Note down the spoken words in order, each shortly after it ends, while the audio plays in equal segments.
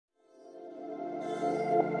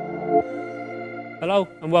Hello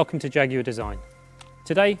and welcome to Jaguar Design.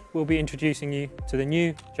 Today we'll be introducing you to the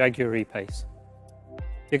new Jaguar E-Pace.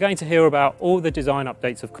 You're going to hear about all the design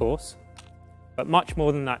updates, of course, but much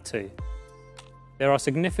more than that too. There are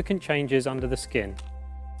significant changes under the skin,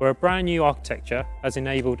 where a brand new architecture has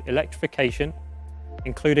enabled electrification,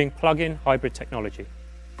 including plug-in hybrid technology.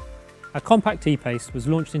 Our compact E-Pace was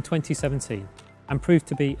launched in 2017 and proved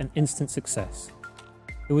to be an instant success.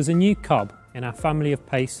 It was a new cub in our family of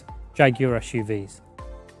Pace Jaguar SUVs,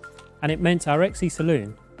 and it meant our XE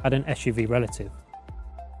Saloon had an SUV relative,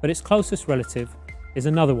 but its closest relative is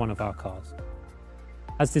another one of our cars.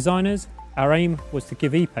 As designers, our aim was to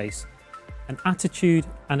give E-Pace an attitude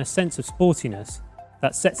and a sense of sportiness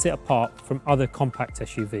that sets it apart from other compact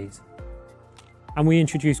SUVs. And we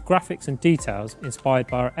introduced graphics and details inspired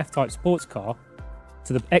by our F-Type sports car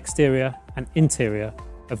to the exterior and interior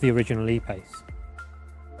of the original E-Pace.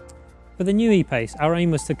 For the new E-Pace, our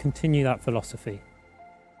aim was to continue that philosophy.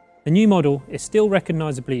 The new model is still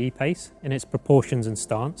recognisably E-Pace in its proportions and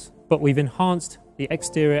stance, but we've enhanced the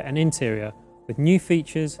exterior and interior with new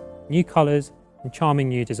features, new colours and charming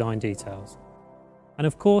new design details. And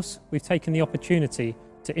of course, we've taken the opportunity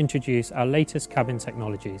to introduce our latest cabin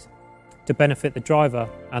technologies to benefit the driver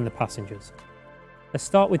and the passengers. Let's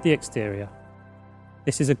start with the exterior.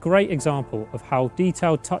 This is a great example of how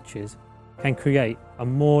detailed touches can create a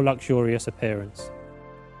more luxurious appearance.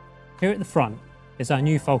 Here at the front is our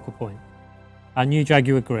new focal point, our new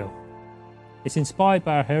Jaguar grille. It's inspired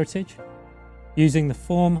by our heritage, using the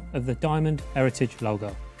form of the diamond heritage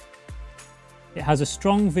logo. It has a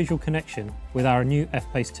strong visual connection with our new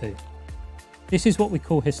F-Pace 2. This is what we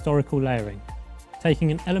call historical layering, taking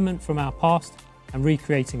an element from our past and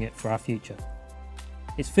recreating it for our future.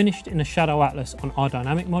 It's finished in a shadow atlas on our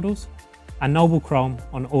dynamic models and noble chrome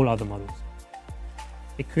on all other models.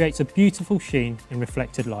 It creates a beautiful sheen in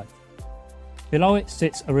reflected light. Below it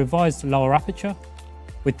sits a revised lower aperture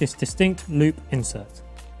with this distinct loop insert.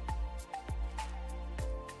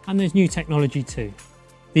 And there's new technology too.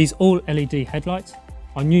 These all LED headlights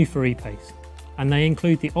are new for E-Pace, and they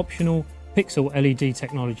include the optional pixel LED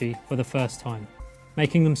technology for the first time,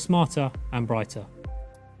 making them smarter and brighter.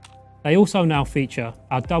 They also now feature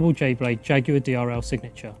our double J-blade Jaguar DRL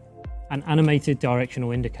signature, an animated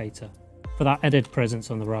directional indicator for that added presence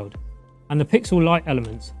on the road. And the pixel light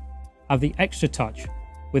elements have the extra touch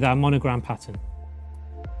with our monogram pattern.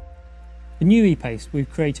 The new E-Pace, we've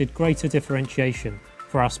created greater differentiation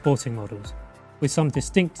for our sporting models with some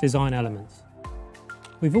distinct design elements.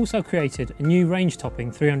 We've also created a new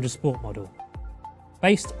range-topping 300 Sport model.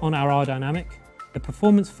 Based on our R-Dynamic, the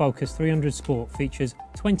performance-focused 300 Sport features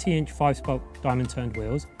 20-inch 5-spoke diamond-turned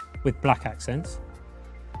wheels with black accents.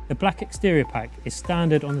 The black exterior pack is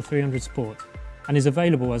standard on the 300 Sport and is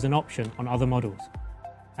available as an option on other models,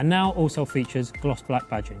 and now also features gloss black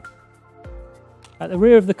badging. At the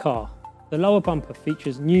rear of the car, the lower bumper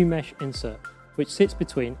features new mesh insert which sits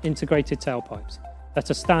between integrated tailpipes that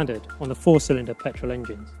are standard on the 4-cylinder petrol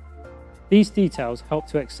engines. These details help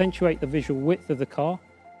to accentuate the visual width of the car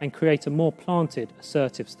and create a more planted,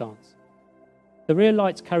 assertive stance. The rear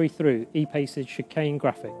lights carry through E-Pace's chicane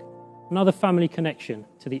graphic, another family connection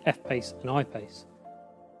to the F-Pace and I-Pace.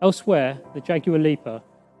 Elsewhere, the Jaguar Leaper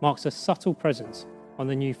marks a subtle presence on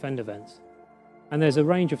the new fender vents. And there's a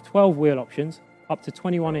range of 12 wheel options, up to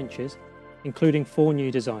 21 inches, including 4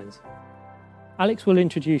 new designs. Alex will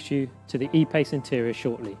introduce you to the E-Pace interior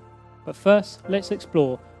shortly, but first let's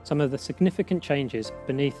explore some of the significant changes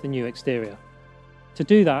beneath the new exterior. To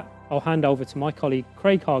do that, I'll hand over to my colleague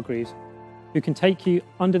Craig Hargreaves, who can take you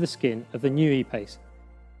under the skin of the new E-Pace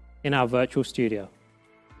in our virtual studio.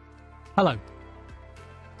 Hello.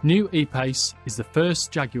 New E-Pace is the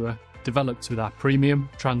first Jaguar developed with our premium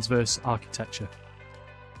transverse architecture.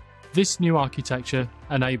 This new architecture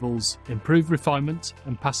enables improved refinement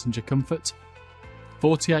and passenger comfort,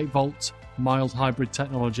 48-volt mild hybrid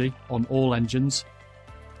technology on all engines,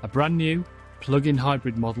 a brand new plug-in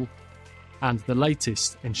hybrid model, and the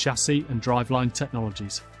latest in chassis and driveline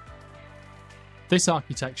technologies. This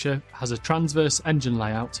architecture has a transverse engine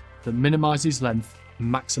layout that minimises length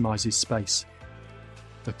and maximises space.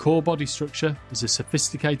 The core body structure is a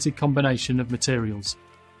sophisticated combination of materials,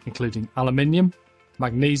 including aluminium,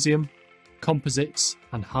 magnesium, composites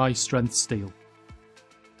and high-strength steel.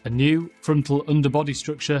 A new frontal underbody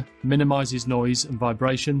structure minimises noise and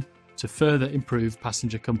vibration to further improve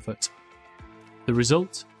passenger comfort. The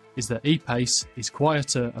result is that E-Pace is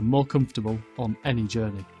quieter and more comfortable on any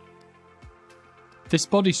journey. This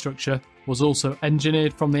body structure was also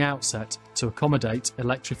engineered from the outset to accommodate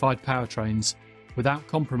electrified powertrains without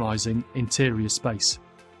compromising interior space,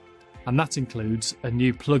 and that includes a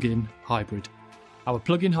new plug-in hybrid. Our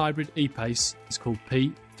plug-in hybrid E-Pace is called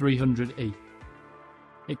P300e.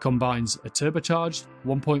 It combines a turbocharged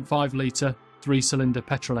 1.5 litre 3-cylinder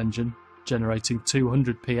petrol engine generating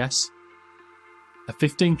 200 PS, a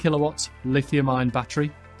 15 kilowatt lithium-ion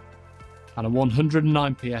battery, and a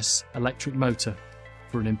 109 PS electric motor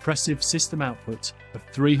for an impressive system output of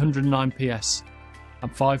 309 PS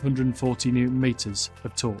and 540 Newton meters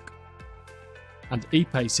of torque. And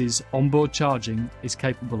E-Pace's onboard charging is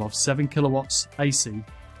capable of 7 kilowatts AC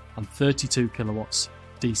and 32 kilowatts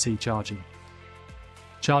DC charging.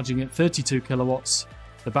 Charging at 32 kilowatts,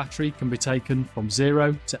 the battery can be taken from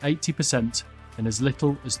 0 to 80% in as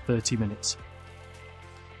little as 30 minutes.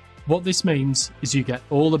 What this means is you get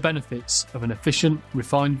all the benefits of an efficient,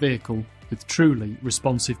 refined vehicle with truly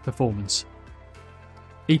responsive performance.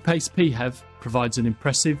 E-Pace PHEV provides an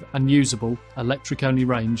impressive and usable electric-only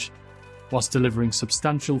range whilst delivering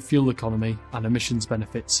substantial fuel economy and emissions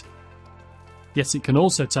benefits. Yet it can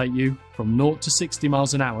also take you from 0 to 60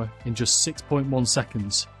 miles an hour in just 6.1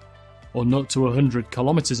 seconds, or 0 to 100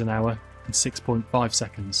 kilometers an hour in 6.5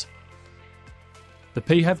 seconds. The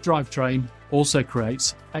PHEV drivetrain also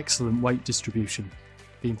creates excellent weight distribution.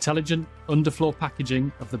 The intelligent underfloor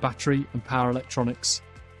packaging of the battery and power electronics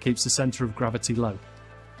keeps the centre of gravity low.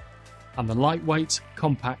 And the lightweight,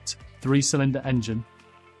 compact 3-cylinder engine,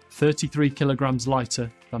 33 kilograms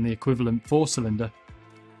lighter than the equivalent 4-cylinder,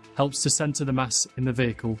 helps to centre the mass in the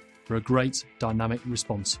vehicle for a great dynamic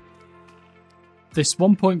response. This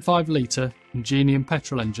 1.5 litre Ingenium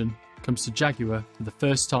petrol engine comes to Jaguar for the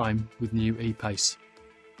first time with new E-Pace.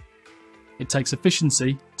 It takes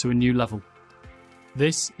efficiency to a new level.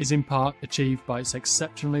 This is in part achieved by its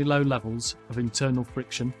exceptionally low levels of internal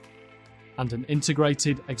friction and an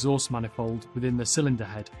integrated exhaust manifold within the cylinder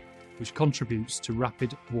head, which contributes to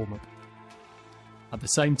rapid warm-up. At the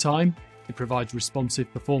same time, it provides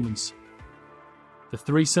responsive performance. The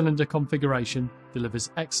 3-cylinder configuration delivers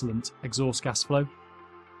excellent exhaust gas flow,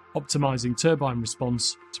 optimising turbine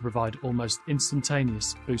response to provide almost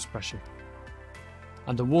instantaneous boost pressure.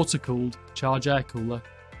 And a water-cooled charge air cooler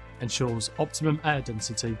ensures optimum air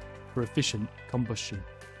density for efficient combustion.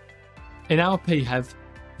 In our PHEV,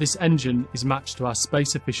 this engine is matched to our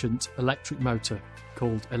space-efficient electric motor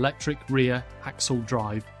called Electric Rear Axle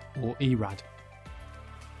Drive, or ERAD.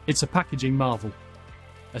 It's a packaging marvel,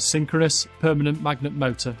 a synchronous permanent magnet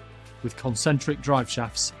motor with concentric drive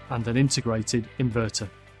shafts and an integrated inverter.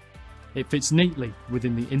 It fits neatly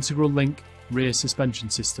within the Integral Link rear suspension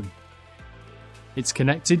system. It's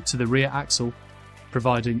connected to the rear axle,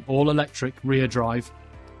 providing all-electric rear drive,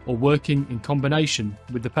 or working in combination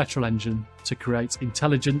with the petrol engine to create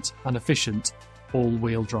intelligent and efficient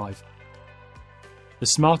all-wheel drive. The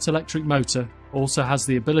smart electric motor also has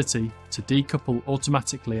the ability to decouple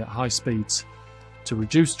automatically at high speeds to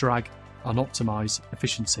reduce drag and optimise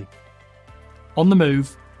efficiency. On the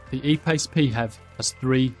move, the E-Pace PHEV has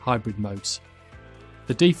 3 hybrid modes.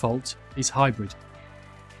 The default is hybrid,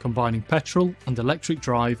 combining petrol and electric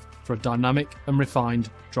drive for a dynamic and refined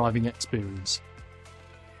driving experience.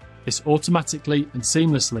 This automatically and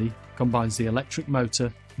seamlessly combines the electric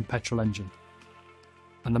motor and petrol engine,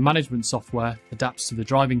 and the management software adapts to the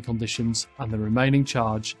driving conditions and the remaining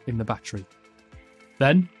charge in the battery.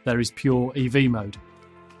 Then there is pure EV mode,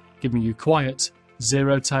 giving you quiet,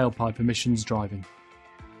 zero tailpipe emissions driving.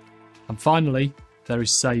 And finally, there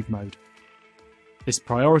is save mode. This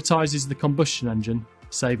prioritises the combustion engine,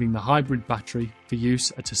 saving the hybrid battery for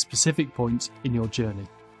use at a specific point in your journey.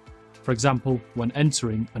 For example, when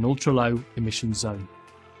entering an ultra-low emission zone.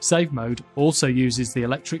 Save mode also uses the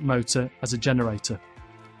electric motor as a generator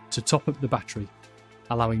to top up the battery,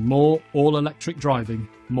 allowing more all-electric driving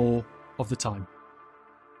more of the time.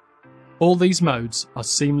 All these modes are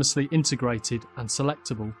seamlessly integrated and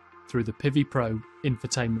selectable through the Pivi Pro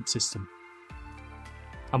infotainment system.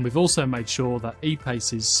 And we've also made sure that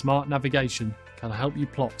E-Pace's smart navigation can help you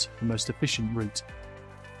plot the most efficient route.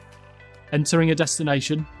 Entering a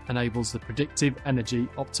destination enables the predictive energy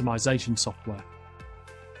optimization software.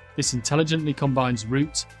 This intelligently combines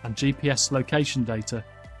route and GPS location data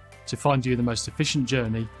to find you the most efficient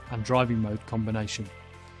journey and driving mode combination.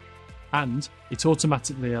 And it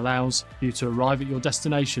automatically allows you to arrive at your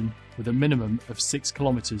destination with a minimum of 6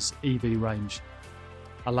 kilometers EV range,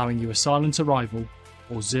 allowing you a silent arrival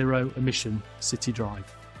or zero emission city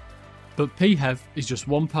drive. But PHEV is just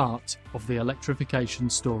one part of the electrification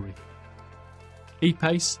story.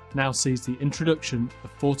 E-Pace now sees the introduction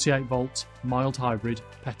of 48-volt mild hybrid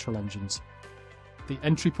petrol engines. The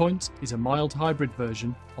entry point is a mild hybrid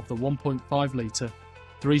version of the 1.5 litre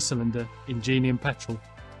 3-cylinder Ingenium petrol,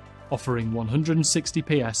 offering 160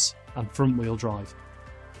 PS and front-wheel drive.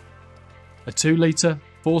 A A 2-litre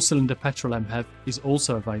 4-cylinder petrol Mhev is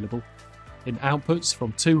also available in outputs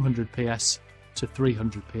from 200 PS to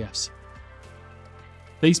 300 PS.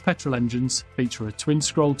 These petrol engines feature a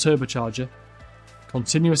twin-scroll turbocharger,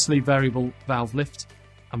 continuously variable valve lift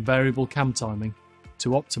and variable cam timing to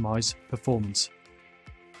optimise performance.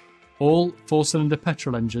 All 4-cylinder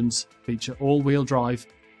petrol engines feature all-wheel drive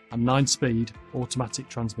and 9-speed automatic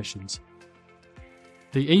transmissions.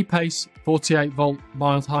 The E-Pace 48-volt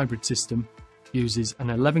mild hybrid system uses an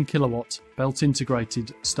 11 kilowatt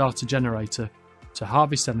belt-integrated starter generator to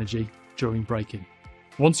harvest energy during braking.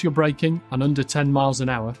 Once you're braking and under 10 miles an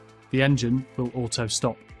hour, the engine will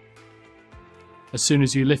auto-stop. As soon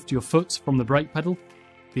as you lift your foot from the brake pedal,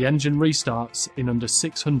 the engine restarts in under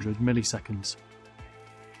 600 milliseconds.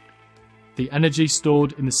 The energy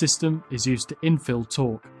stored in the system is used to infill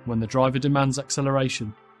torque when the driver demands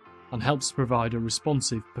acceleration and helps provide a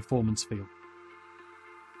responsive performance feel.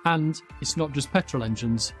 And it's not just petrol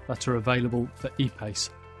engines that are available for E-Pace.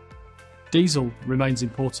 Diesel remains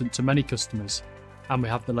important to many customers, and we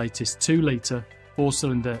have the latest 2-litre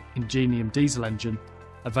 4-cylinder Ingenium diesel engine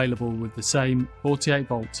available with the same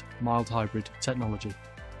 48-volt mild hybrid technology.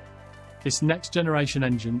 This next generation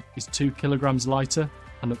engine is 2 kilograms lighter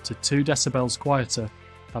and up to 2 decibels quieter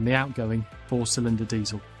than the outgoing 4-cylinder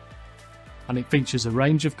diesel. And it features a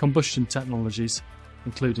range of combustion technologies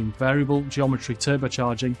including variable geometry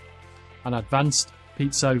turbocharging and advanced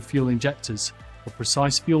piezo fuel injectors for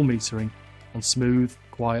precise fuel metering and smooth,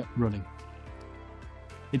 quiet running.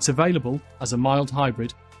 It's available as a mild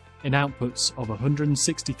hybrid in outputs of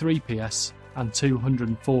 163 PS and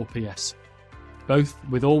 204 PS, both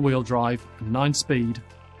with all-wheel drive and 9-speed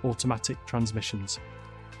automatic transmissions.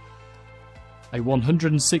 A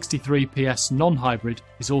 163 PS non-hybrid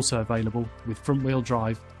is also available with front-wheel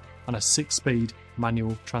drive and a 6-speed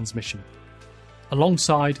manual transmission.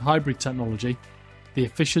 Alongside hybrid technology, the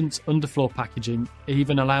efficient underfloor packaging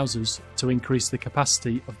even allows us to increase the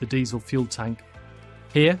capacity of the diesel fuel tank.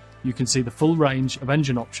 Here you can see the full range of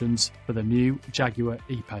engine options for the new Jaguar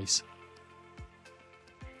E-Pace.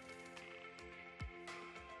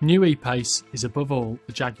 New E-Pace is above all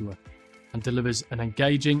a Jaguar and delivers an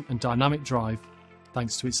engaging and dynamic drive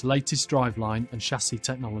thanks to its latest driveline and chassis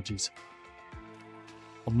technologies.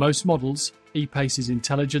 On most models, E-Pace's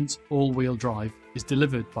intelligent all-wheel drive is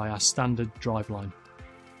delivered by our standard driveline.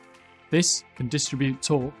 This can distribute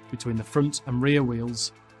torque between the front and rear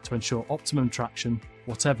wheels to ensure optimum traction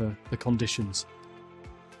whatever the conditions.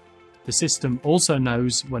 The system also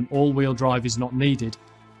knows when all-wheel drive is not needed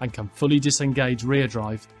and can fully disengage rear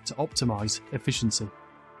drive to optimise efficiency.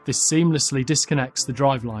 This seamlessly disconnects the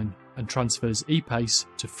driveline and transfers E-Pace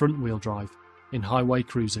to front-wheel drive in highway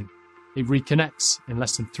cruising. It reconnects in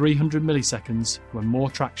less than 300 milliseconds when more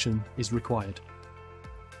traction is required.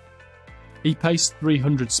 E-Pace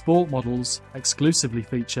 300 Sport models exclusively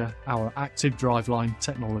feature our active driveline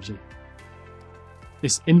technology.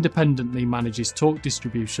 This independently manages torque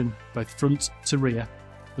distribution both front to rear,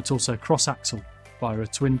 but also cross-axle via a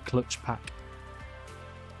twin clutch pack.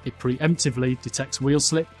 It preemptively detects wheel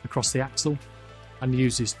slip across the axle and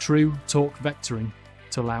uses true torque vectoring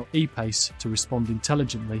to allow E-Pace to respond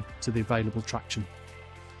intelligently to the available traction.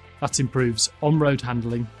 That improves on-road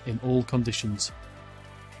handling in all conditions.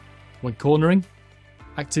 When cornering,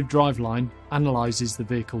 Active Driveline analyses the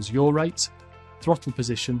vehicle's yaw rate, throttle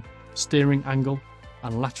position, steering angle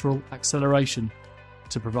and lateral acceleration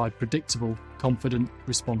to provide predictable, confident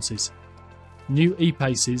responses. New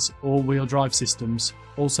E-Pace's all-wheel drive systems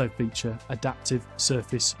also feature adaptive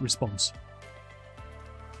surface response.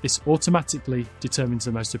 This automatically determines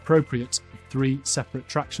the most appropriate of 3 separate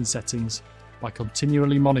traction settings by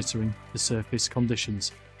continually monitoring the surface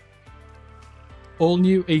conditions. All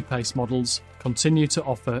new E-Pace models continue to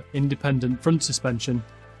offer independent front suspension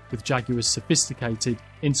with Jaguar's sophisticated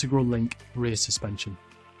integral link rear suspension.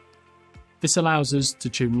 This allows us to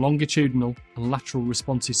tune longitudinal and lateral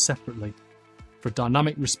responses separately for a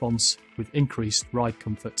dynamic response with increased ride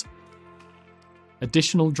comfort.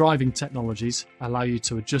 Additional driving technologies allow you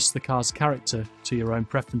to adjust the car's character to your own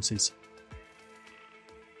preferences.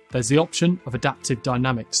 There's the option of Adaptive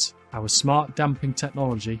Dynamics, our smart damping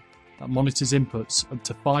technology that monitors inputs up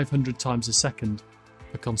to 500 times a second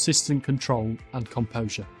for consistent control and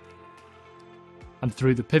composure. And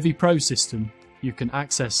through the Pivi Pro system, you can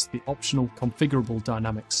access the optional configurable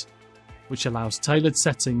dynamics, which allows tailored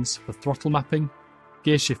settings for throttle mapping,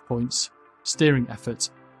 gear shift points, steering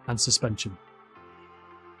effort, and suspension.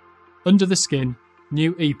 Under the skin,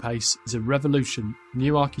 new E-Pace is a revolution,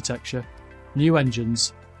 new architecture, new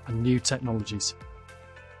engines, and new technologies.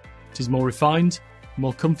 It is more refined,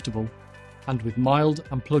 more comfortable, and with mild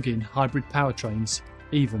and plug-in hybrid powertrains,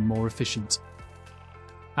 even more efficient.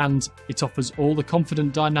 And it offers all the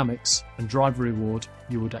confident dynamics and driver reward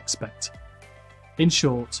you would expect. In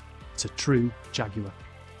short, it's a true Jaguar.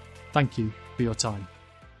 Thank you for your time.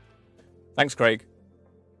 Thanks, Craig.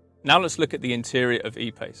 Now let's look at the interior of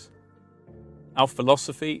E-Pace. Our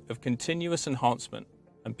philosophy of continuous enhancement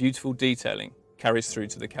and beautiful detailing carries through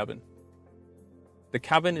to the cabin. The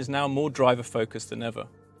cabin is now more driver-focused than ever,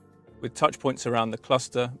 with touch points around the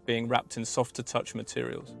cluster being wrapped in softer touch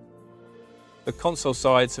materials. The console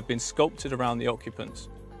sides have been sculpted around the occupants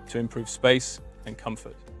to improve space and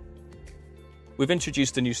comfort. We've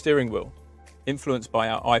introduced a new steering wheel, influenced by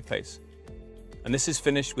our E-Pace, and this is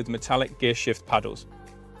finished with metallic gear shift paddles.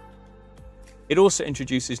 It also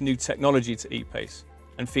introduces new technology to E-Pace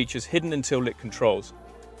and features hidden until lit controls.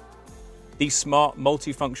 These smart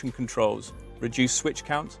multifunction controls reduce switch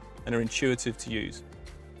count and are intuitive to use.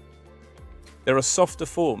 There are softer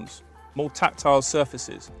forms, more tactile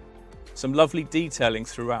surfaces, some lovely detailing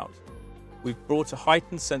throughout. We've brought a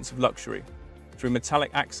heightened sense of luxury through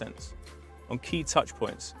metallic accents on key touch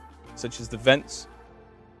points such as the vents,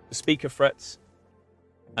 the speaker frets,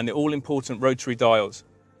 and the all-important rotary dials,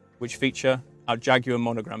 which feature our Jaguar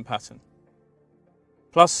monogram pattern,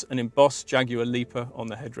 plus an embossed Jaguar leaper on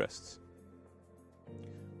the headrests.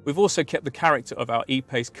 We've also kept the character of our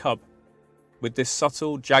E-Pace cub with this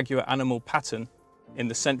subtle Jaguar animal pattern in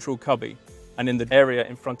the central cubby and in the area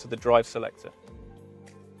in front of the drive selector.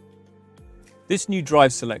 This new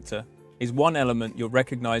drive selector is one element you'll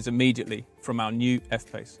recognize immediately from our new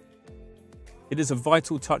F-Pace. It is a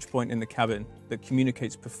vital touch point in the cabin that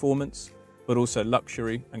communicates performance, but also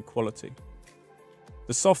luxury and quality.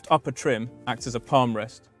 The soft upper trim acts as a palm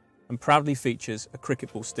rest and proudly features a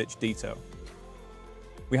cricket ball stitch detail.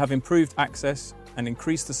 We have improved access and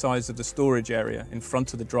increased the size of the storage area in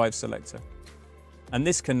front of the drive selector. And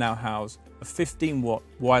this can now house a 15-watt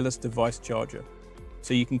wireless device charger,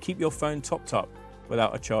 so you can keep your phone topped up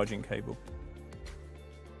without a charging cable.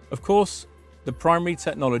 Of course, the primary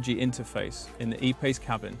technology interface in the E-Pace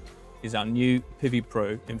cabin is our new Pivi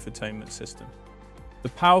Pro infotainment system. The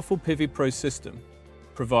powerful Pivi Pro system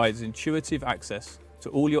provides intuitive access to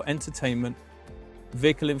all your entertainment,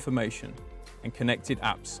 vehicle information, and connected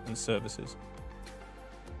apps and services.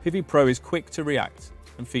 Pivi Pro is quick to react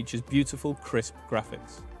and features beautiful, crisp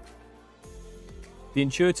graphics. The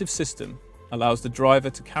intuitive system allows the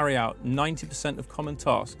driver to carry out 90% of common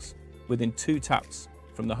tasks within 2 taps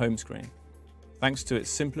from the home screen, thanks to its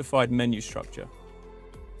simplified menu structure.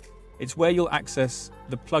 It's where you'll access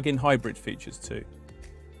the plug-in hybrid features too.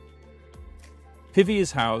 Pivi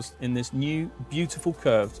is housed in this new, beautiful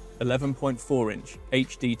curved 11.4-inch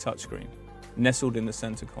HD touchscreen, nestled in the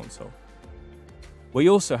center console. We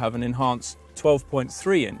also have an enhanced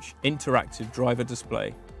 12.3-inch interactive driver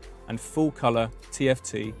display and full-color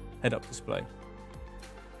TFT head-up display.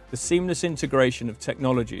 The seamless integration of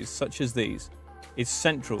technologies such as these is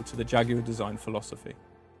central to the Jaguar design philosophy.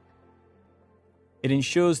 It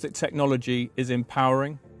ensures that technology is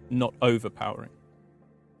empowering, not overpowering.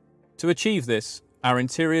 To achieve this, our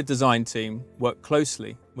interior design team worked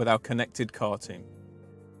closely with our connected car team.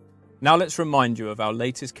 Now let's remind you of our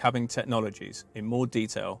latest cabin technologies in more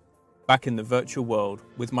detail, back in the virtual world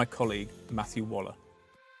with my colleague Matthew Waller.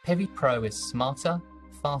 Pivi Pro is smarter,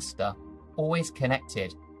 faster, always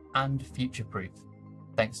connected, and future-proof,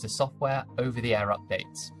 thanks to software over-the-air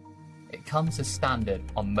updates. It comes as standard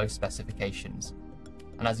on most specifications,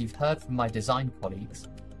 and as you've heard from my design colleagues,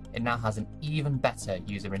 it now has an even better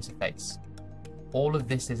user interface. All of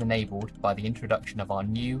this is enabled by the introduction of our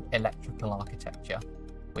new electrical architecture,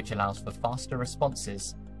 which allows for faster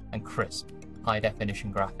responses and crisp,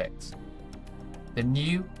 high-definition graphics. The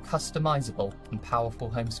new, customizable and powerful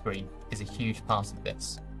home screen is a huge part of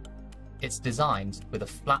this. It's designed with a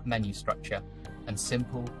flat menu structure and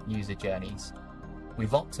simple user journeys. We've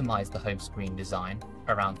optimized the home screen design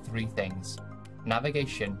around 3 things: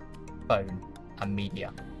 navigation, phone, and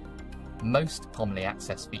media. Most commonly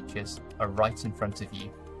accessed features are right in front of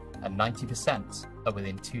you, and 90% are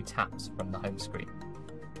within 2 taps from the home screen.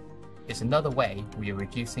 It's another way we are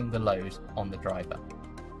reducing the load on the driver.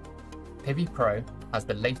 Pivi Pro has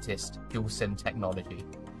the latest dual SIM technology.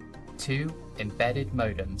 2 embedded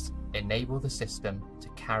modems enable the system to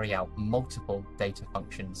carry out multiple data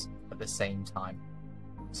functions at the same time,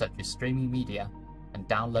 such as streaming media and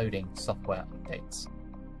downloading software updates.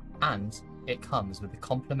 And it comes with a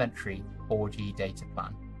complimentary 4G data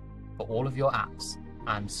plan for all of your apps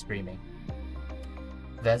and streaming.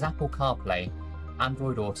 There's Apple CarPlay,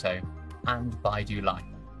 Android Auto, and Baidu Life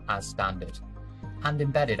as standard, and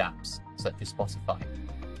embedded apps such as Spotify.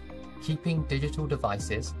 Keeping digital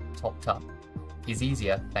devices topped up is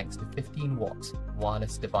easier thanks to 15-watt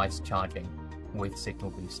wireless device charging with Signal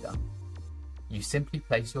Booster. You simply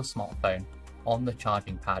place your smartphone on the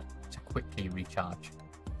charging pad to quickly recharge.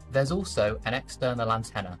 There's also an external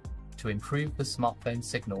antenna to improve the smartphone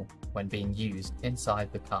signal when being used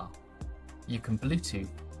inside the car. You can Bluetooth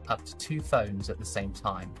up to 2 phones at the same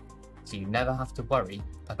time, so you never have to worry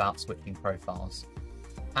about switching profiles.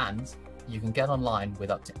 And you can get online with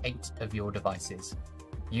up to 8 of your devices,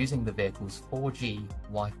 using the vehicle's 4G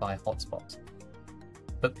Wi-Fi hotspot.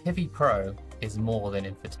 But Pivi Pro is more than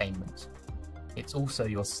infotainment. It's also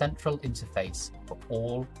your central interface for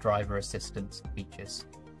all driver assistance features.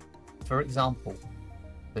 For example,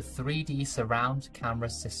 the 3D surround camera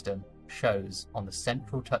system shows on the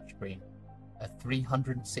central touchscreen a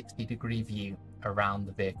 360-degree view around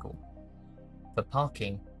the vehicle for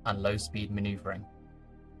parking and low-speed maneuvering.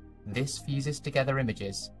 This fuses together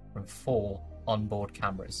images from 4 onboard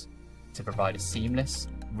cameras to provide a seamless,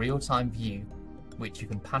 real-time view which you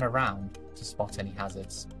can pan around to spot any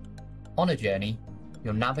hazards. On a journey,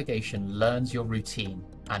 your navigation learns your routine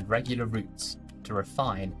and regular routes to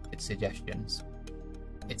refine its suggestions.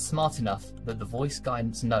 It's smart enough that the voice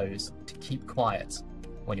guidance knows to keep quiet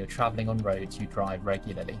when you're travelling on roads you drive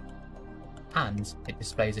regularly. And it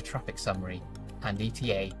displays a traffic summary and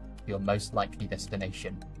ETA for your most likely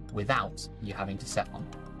destination without you having to set one.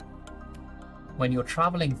 When you're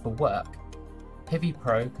travelling for work, Pivi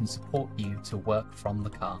Pro can support you to work from the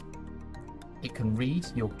car. It can read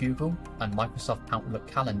your Google and Microsoft Outlook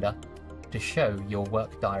calendar to show your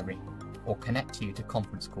work diary or connect you to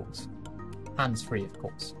conference calls. Hands-free, of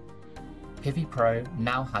course. Pivi Pro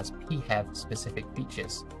now has PHEV specific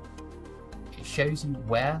features. It shows you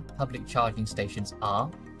where public charging stations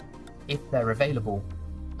are, if they're available,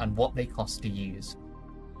 and what they cost to use.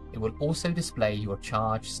 It will also display your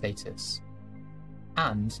charge status.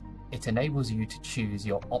 And it enables you to choose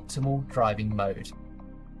your optimal driving mode: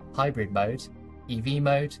 hybrid mode, EV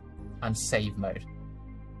mode, and save mode.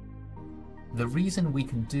 The reason we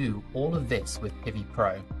can do all of this with Pivi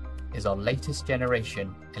Pro is our latest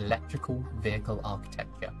generation electrical vehicle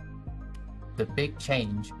architecture. The big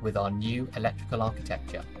change with our new electrical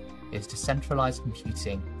architecture is to centralize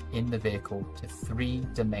computing in the vehicle to 3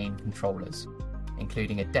 domain controllers,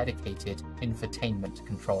 including a dedicated infotainment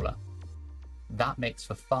controller. That makes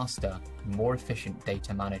for faster and more efficient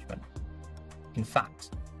data management. In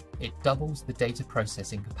fact, it doubles the data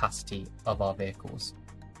processing capacity of our vehicles.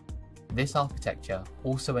 This architecture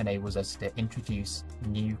also enables us to introduce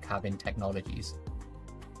new cabin technologies.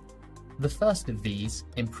 The first of these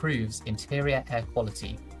improves interior air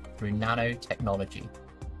quality through nanotechnology,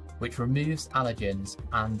 which removes allergens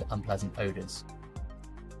and unpleasant odours.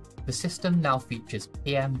 The system now features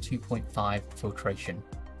PM2.5 filtration,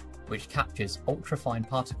 which captures ultrafine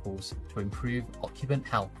particles to improve occupant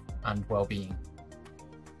health and well-being.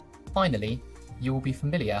 Finally, you will be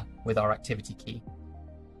familiar with our activity key.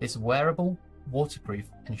 This wearable, waterproof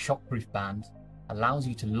and shockproof band allows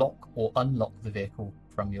you to lock or unlock the vehicle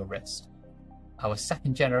from your wrist. Our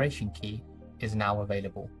 2nd generation key is now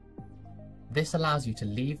available. This allows you to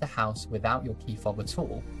leave the house without your key fob at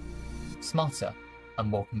all, smarter and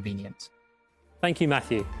more convenient. Thank you,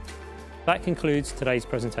 Matthew. That concludes today's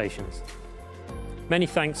presentations. Many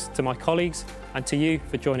thanks to my colleagues and to you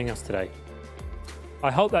for joining us today. I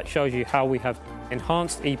hope that shows you how we have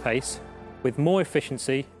enhanced E-Pace with more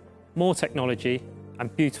efficiency, more technology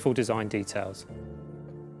and beautiful design details.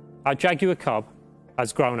 Our Jaguar Cub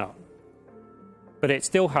has grown up, but it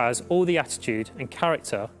still has all the attitude and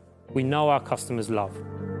character we know our customers love.